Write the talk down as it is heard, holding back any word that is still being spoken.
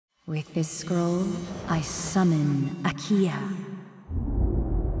With this scroll, I summon Akia.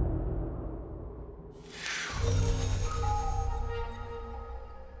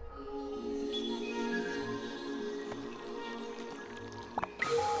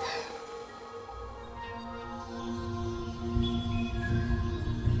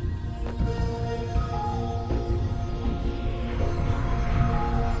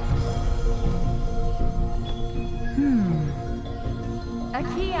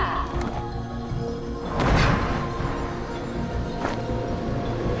 Akia!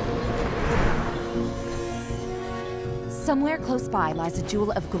 Somewhere close by lies a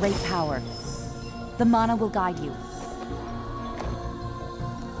jewel of great power. The mana will guide you.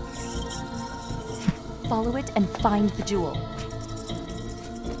 Follow it and find the jewel.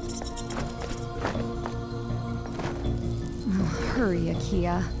 Oh, hurry,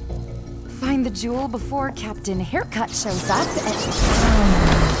 Akia. Find the jewel before Captain Haircut shows up and...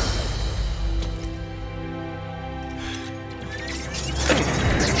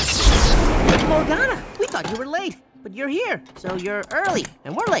 Morgana, we thought you were late, but you're here, so you're early,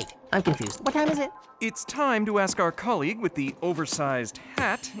 and we're late. I'm confused. What time is it? It's time to ask our colleague with the oversized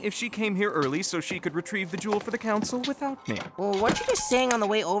hat if she came here early so she could retrieve the jewel for the council without me. Well, weren't you just saying on the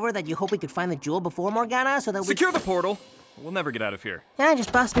way over that you hope we could find the jewel before Morgana so that we... Secure the portal! We'll never get out of here. Yeah,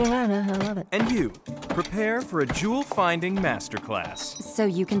 just boss me around. I love it. And you, prepare for a jewel-finding masterclass. So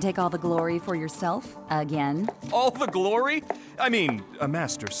you can take all the glory for yourself, again? All the glory? I mean, a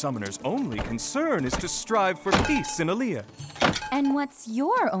master summoner's only concern is to strive for peace in Aaliyah. And what's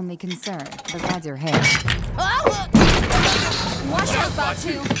your only concern, besides your hair? Oh! Watch out,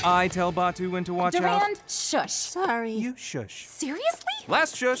 Batu! I tell Batu when to watch out. Durand, shush. Sorry. You shush. Seriously?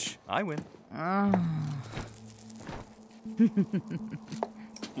 Last shush, I win.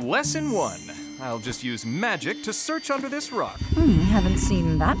 Lesson 1. I'll just use magic to search under this rock. Haven't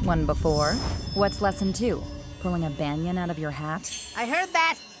seen that one before. What's lesson 2? Pulling a banyan out of your hat? I heard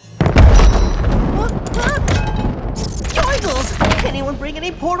that. Yoigles! Anyone bring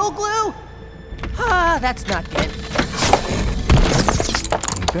any portal glue? Ah, that's not good.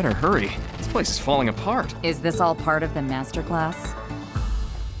 You better hurry. This place is falling apart. Is this all part of the masterclass?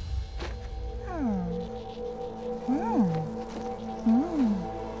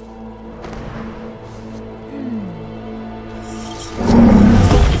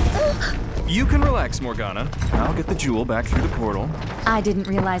 You can relax, Morgana. I'll get the jewel back through the portal. I didn't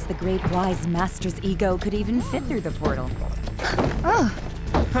realize the great wise master's ego could even fit through the portal.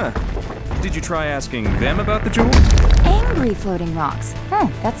 Huh. Did you try asking them about the jewel? Angry floating rocks.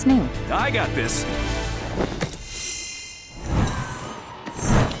 That's new. I got this.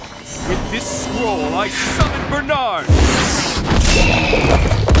 With this scroll, I summon Bernard!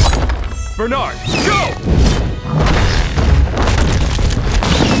 Bernard, go!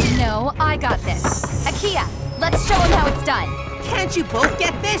 No, I got this. Akia, let's show him how it's done. Can't you both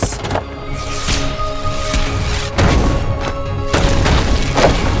get this?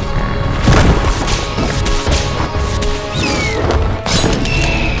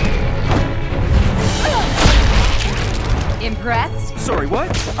 Impressed? Sorry, what?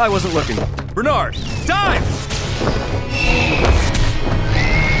 I wasn't looking. Bernard, dive!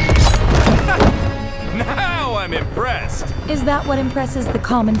 Now I'm impressed! Is that what impresses the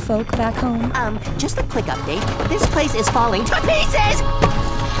common folk back home? Just a quick update. This place is falling to pieces!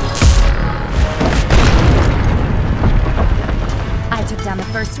 I took down the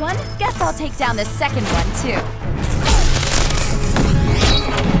first one. Guess I'll take down the second one, too.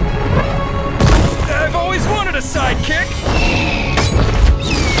 I've always wanted a sidekick!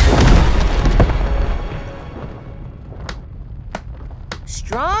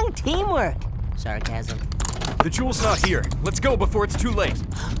 Strong teamwork. Sarcasm. The jewel's not here. Let's go before it's too late.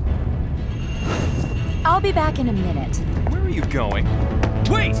 I'll be back in a minute. Where are you going?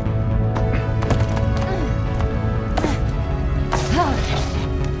 Wait!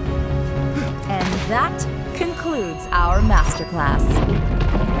 And that concludes our masterclass.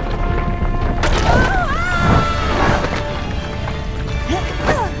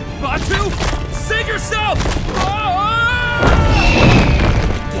 Batu! Save yourself!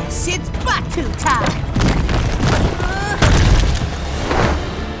 Guess it's Batu time!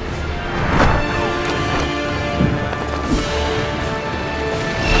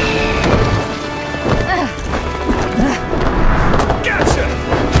 Gotcha!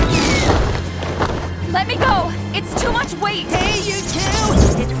 Let me go! It's too much weight! Hey, you two!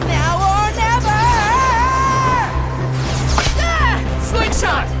 It's now or never!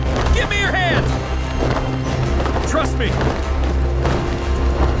 Slingshot! Give me your hand! Trust me!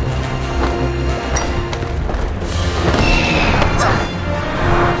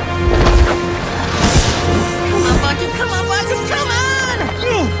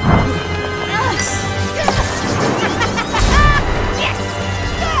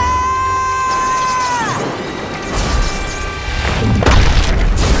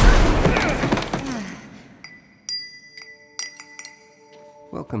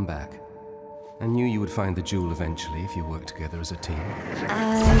 welcome back. I knew you would find the jewel eventually if you work together as a team.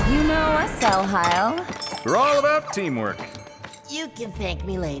 You know us, Elheil. We're all about teamwork. You can thank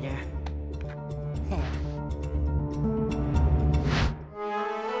me later.